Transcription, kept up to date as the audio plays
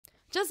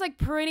Just like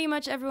pretty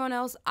much everyone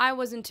else, I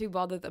wasn't too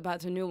bothered about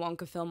the new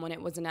Wonka film when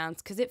it was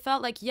announced because it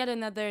felt like yet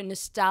another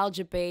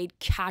nostalgia bait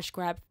cash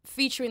grab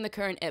featuring the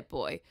current It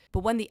Boy.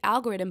 But when the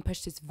algorithm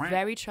pushed this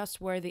very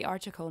trustworthy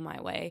article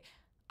my way,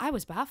 I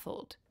was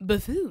baffled,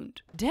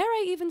 buffooned, dare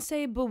I even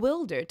say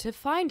bewildered to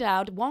find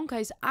out Wonka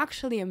is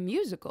actually a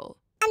musical.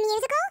 A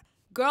musical?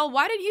 Girl,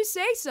 why did you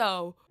say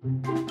so?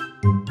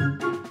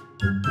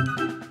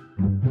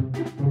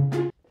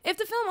 If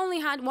the film only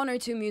had 1 or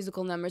 2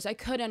 musical numbers, I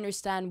could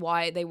understand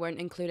why they weren't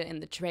included in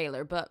the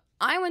trailer, but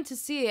I went to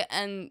see it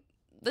and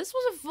this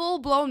was a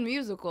full-blown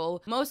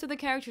musical. Most of the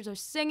characters are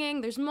singing,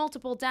 there's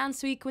multiple dance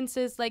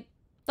sequences, like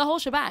the whole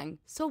shebang.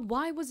 So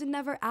why was it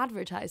never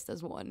advertised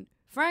as one?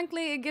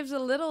 Frankly, it gives a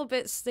little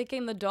bit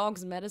sticking the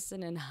dog's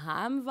medicine and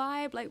ham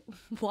vibe. Like,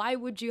 why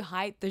would you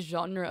hide the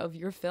genre of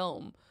your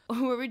film? Or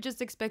were we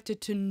just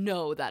expected to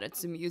know that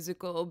it's a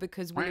musical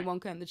because Willy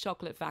Wonka and the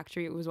Chocolate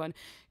Factory was one?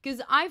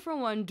 Because I, for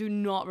one, do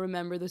not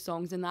remember the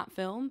songs in that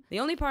film.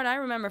 The only part I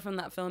remember from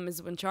that film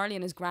is when Charlie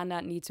and his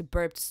granddad need to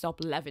burp to stop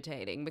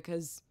levitating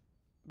because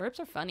burps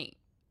are funny.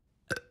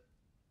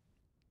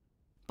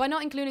 By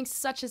not including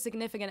such a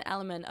significant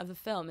element of the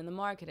film in the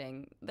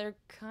marketing, they're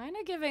kind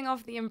of giving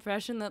off the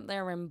impression that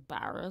they're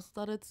embarrassed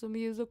that it's a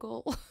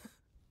musical.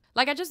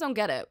 Like, I just don't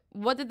get it.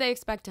 What did they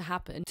expect to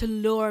happen? To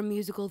lure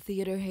musical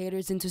theater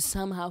haters into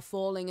somehow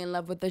falling in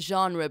love with the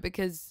genre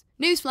because,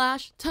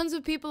 newsflash, tons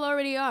of people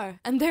already are.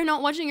 And they're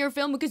not watching your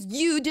film because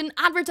you didn't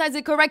advertise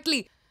it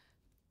correctly.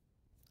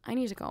 I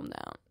need to calm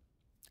down.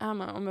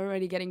 I'm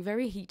already getting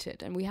very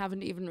heated and we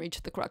haven't even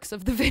reached the crux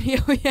of the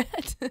video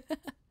yet.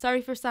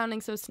 Sorry for sounding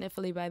so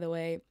sniffly, by the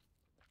way.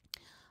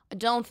 I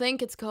don't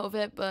think it's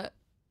COVID, but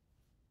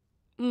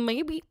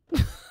maybe.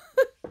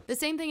 The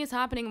same thing is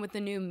happening with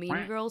the new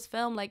Mean Girls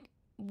film. Like,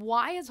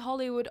 why has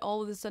Hollywood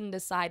all of a sudden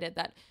decided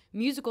that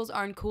musicals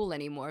aren't cool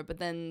anymore, but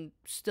then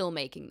still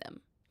making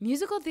them?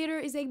 Musical theater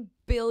is a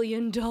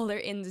billion-dollar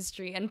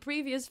industry, and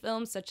previous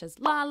films such as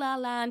La La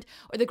Land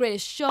or The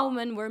Greatest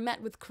Showman were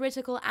met with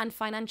critical and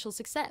financial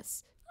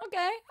success.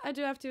 Okay, I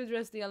do have to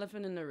address the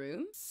elephant in the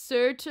room.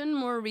 Certain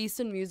more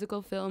recent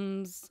musical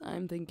films,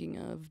 I'm thinking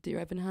of Dear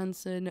Evan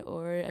Hansen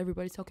or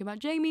Everybody's Talking About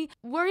Jamie,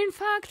 were in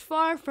fact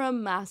far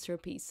from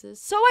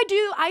masterpieces. So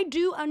I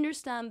do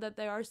understand that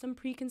there are some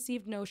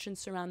preconceived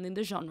notions surrounding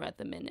the genre at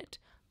the minute.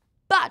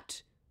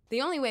 But the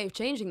only way of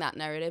changing that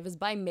narrative is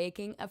by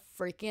making a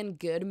freaking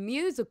good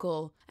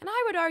musical. And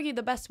I would argue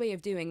the best way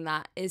of doing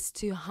that is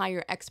to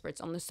hire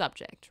experts on the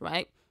subject,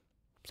 right?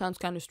 Sounds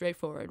kind of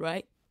straightforward,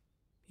 right?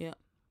 Yeah.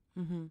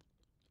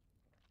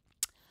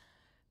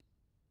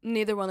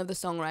 Neither one of the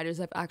songwriters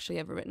have actually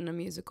ever written a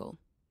musical.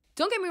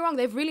 Don't get me wrong,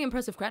 they have really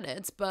impressive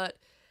credits, but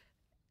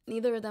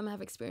neither of them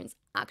have experience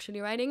actually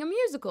writing a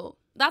musical.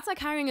 That's like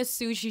hiring a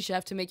sushi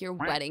chef to make your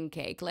wedding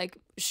cake. Like,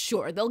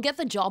 sure, they'll get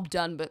the job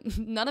done, but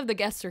none of the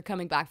guests are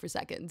coming back for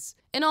seconds.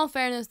 In all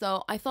fairness,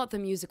 though, I thought the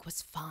music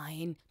was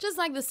fine. Just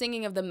like the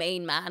singing of the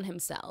main man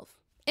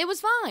himself. It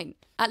was fine.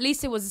 At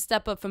least it was a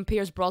step up from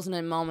Pierce Brosnan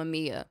in Mamma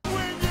Mia.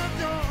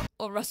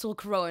 Or Russell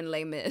Crowe in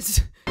Les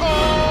Mis. But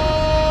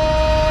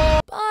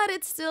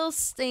it still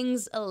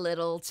stings a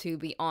little, to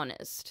be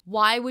honest.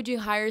 Why would you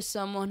hire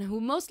someone who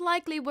most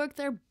likely worked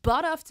their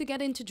butt off to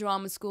get into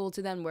drama school,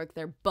 to then work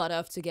their butt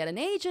off to get an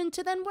agent,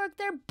 to then work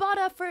their butt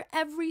off for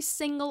every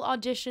single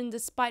audition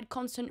despite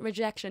constant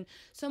rejection?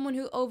 Someone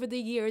who over the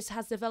years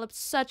has developed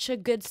such a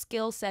good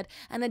skill set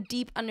and a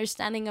deep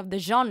understanding of the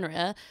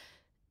genre,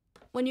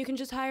 when you can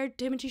just hire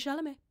Timotheé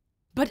Chalamet.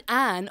 But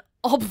Anne,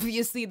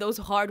 obviously those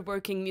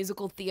hardworking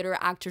musical theater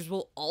actors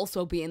will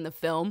also be in the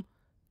film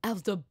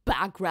as the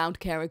background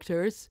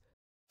characters.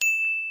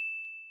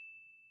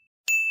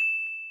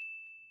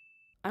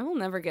 I will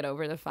never get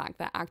over the fact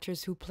that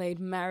actors who played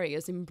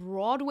Marius in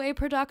Broadway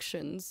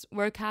productions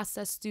were cast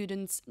as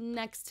students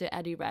next to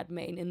Eddie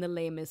Redmayne in the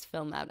Les Mis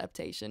film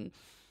adaptation.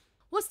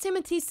 Was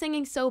Timothée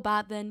singing so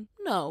bad then?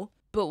 No.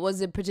 But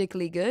was it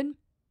particularly good?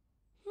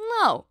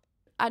 No.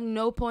 At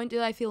no point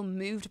did I feel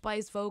moved by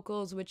his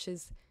vocals, which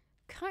is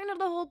kind of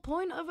the whole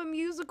point of a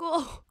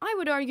musical. I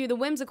would argue the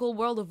whimsical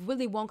world of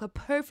Willy Wonka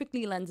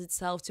perfectly lends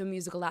itself to a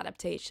musical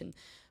adaptation.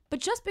 But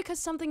just because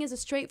something is a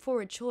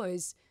straightforward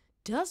choice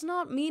does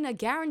not mean a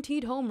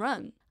guaranteed home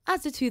run,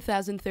 as the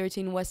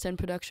 2013 West End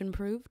production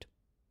proved.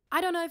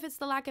 I don't know if it's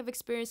the lack of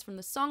experience from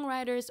the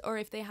songwriters or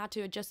if they had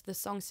to adjust the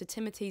songs to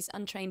Timothy's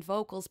untrained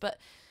vocals, but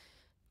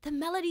the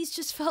melodies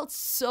just felt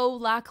so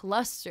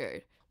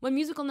lackluster. When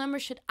musical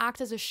numbers should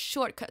act as a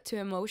shortcut to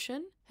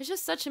emotion, it's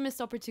just such a missed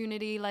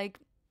opportunity. Like,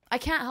 I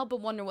can't help but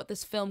wonder what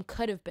this film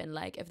could have been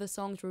like if the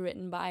songs were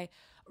written by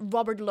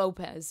Robert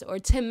Lopez or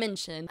Tim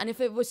Minchin, and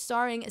if it was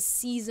starring a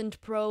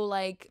seasoned pro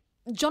like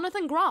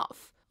Jonathan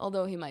Groff,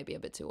 although he might be a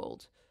bit too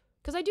old.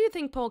 Because I do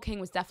think Paul King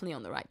was definitely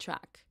on the right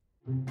track.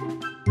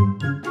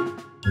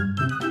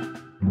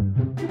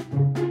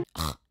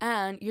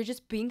 And you're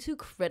just being too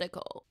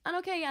critical. And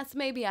okay, yes,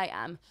 maybe I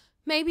am.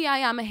 Maybe I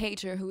am a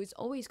hater who is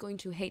always going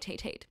to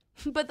hate.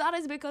 But that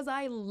is because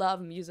I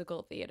love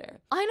musical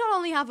theater. I not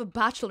only have a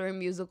bachelor in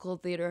musical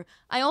theater,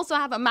 I also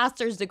have a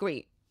master's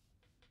degree.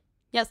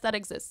 Yes, that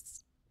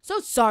exists. So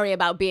sorry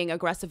about being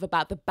aggressive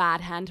about the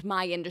bad hand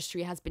my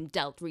industry has been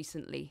dealt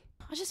recently.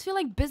 I just feel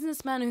like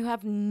businessmen who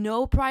have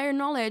no prior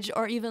knowledge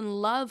or even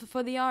love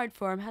for the art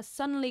form has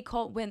suddenly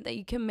caught wind that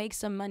you can make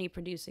some money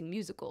producing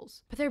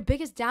musicals. But their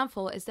biggest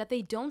downfall is that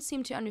they don't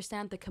seem to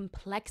understand the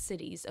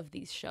complexities of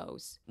these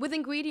shows. With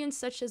ingredients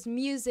such as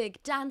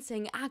music,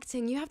 dancing,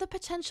 acting, you have the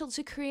potential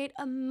to create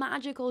a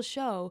magical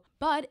show,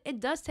 but it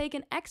does take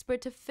an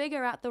expert to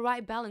figure out the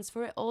right balance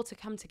for it all to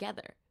come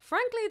together.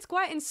 Frankly, it's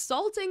quite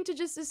insulting to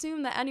just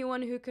assume that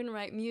anyone who can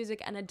write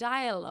music and a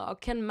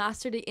dialogue can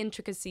master the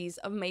intricacies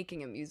of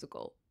making a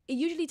musical. It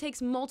usually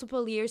takes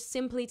multiple years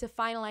simply to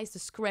finalize the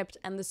script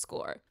and the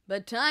score.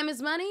 But time is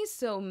money,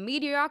 so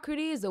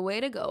mediocrity is the way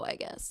to go, I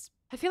guess.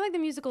 I feel like the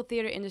musical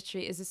theater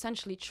industry is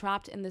essentially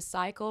trapped in this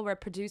cycle where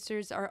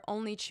producers are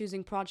only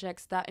choosing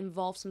projects that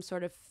involve some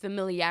sort of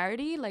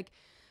familiarity, like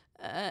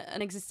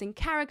an existing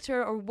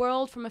character or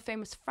world from a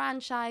famous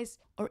franchise,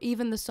 or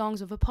even the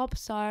songs of a pop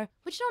star,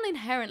 which don't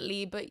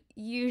inherently but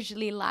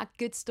usually lack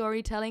good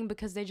storytelling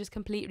because they just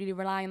completely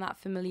rely on that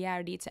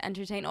familiarity to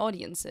entertain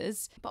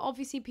audiences. But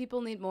obviously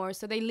people need more,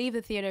 so they leave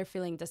the theater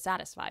feeling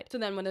dissatisfied. So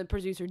then when the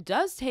producer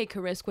does take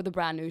a risk with a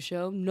brand new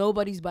show,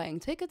 nobody's buying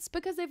tickets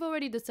because they've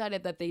already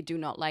decided that they do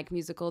not like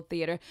musical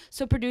theater,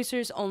 so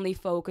producers only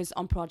focus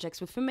on projects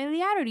with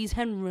familiarities,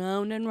 and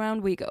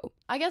round we go.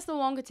 I guess the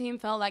Wonka team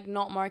felt like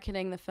not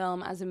marketing the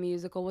film as a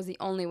musical was the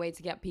only way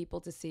to get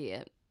people to see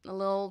it. A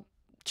little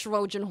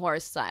Trojan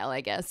horse style, I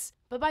guess.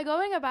 But by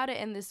going about it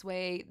in this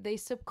way, they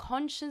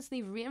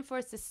subconsciously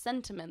reinforce the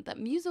sentiment that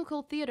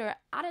musical theater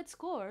at its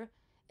core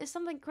is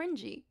something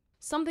cringy.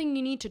 Something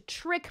you need to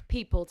trick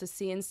people to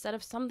see instead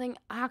of something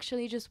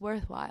actually just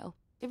worthwhile.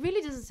 It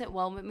really doesn't sit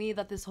well with me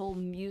that this whole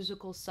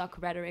musical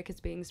suck rhetoric is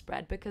being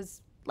spread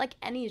because, like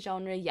any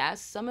genre,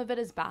 yes, some of it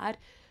is bad,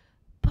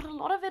 but a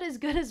lot of it is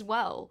good as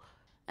well.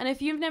 And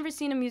if you've never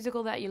seen a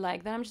musical that you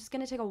like, then I'm just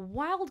gonna take a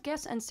wild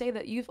guess and say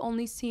that you've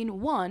only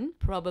seen one,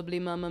 probably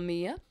Mamma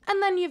Mia,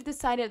 and then you've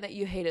decided that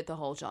you hated the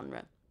whole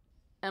genre.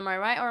 Am I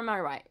right or am I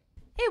right?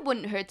 It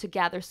wouldn't hurt to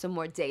gather some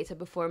more data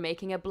before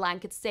making a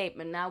blanket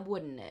statement now,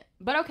 wouldn't it?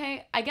 But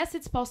okay, I guess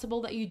it's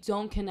possible that you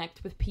don't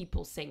connect with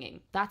people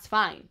singing. That's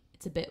fine.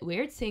 It's a bit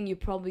weird seeing you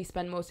probably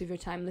spend most of your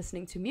time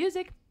listening to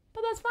music,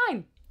 but that's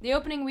fine. The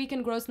opening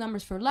weekend gross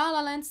numbers for La La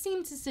Land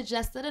seem to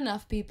suggest that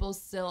enough people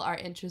still are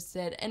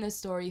interested in a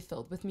story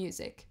filled with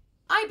music.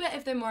 I bet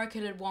if they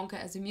marketed Wonka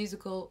as a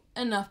musical,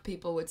 enough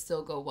people would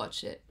still go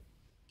watch it.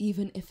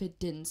 Even if it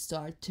didn't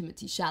star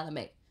Timotheé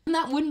Chalamet. And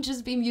that wouldn't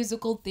just be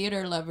musical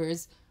theater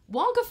lovers,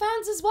 Wonka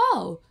fans as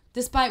well,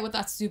 despite what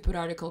that stupid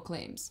article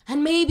claims.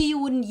 And maybe you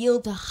wouldn't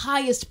yield the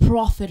highest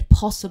profit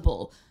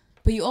possible,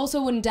 but you also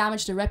wouldn't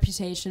damage the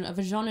reputation of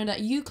a genre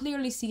that you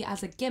clearly see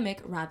as a gimmick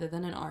rather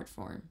than an art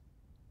form.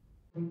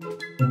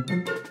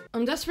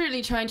 I'm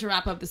desperately trying to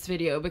wrap up this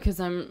video because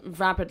I'm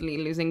rapidly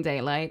losing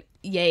daylight.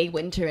 Yay,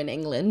 winter in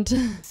England.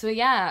 So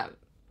yeah,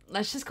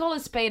 let's just call a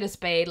spade a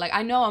spade. Like,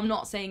 I know I'm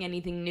not saying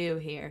anything new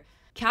here.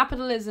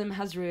 Capitalism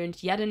has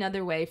ruined yet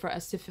another way for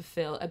us to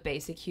fulfill a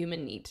basic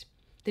human need.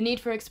 The need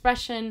for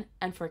expression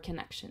and for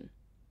connection.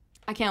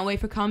 I can't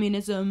wait for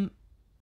communism.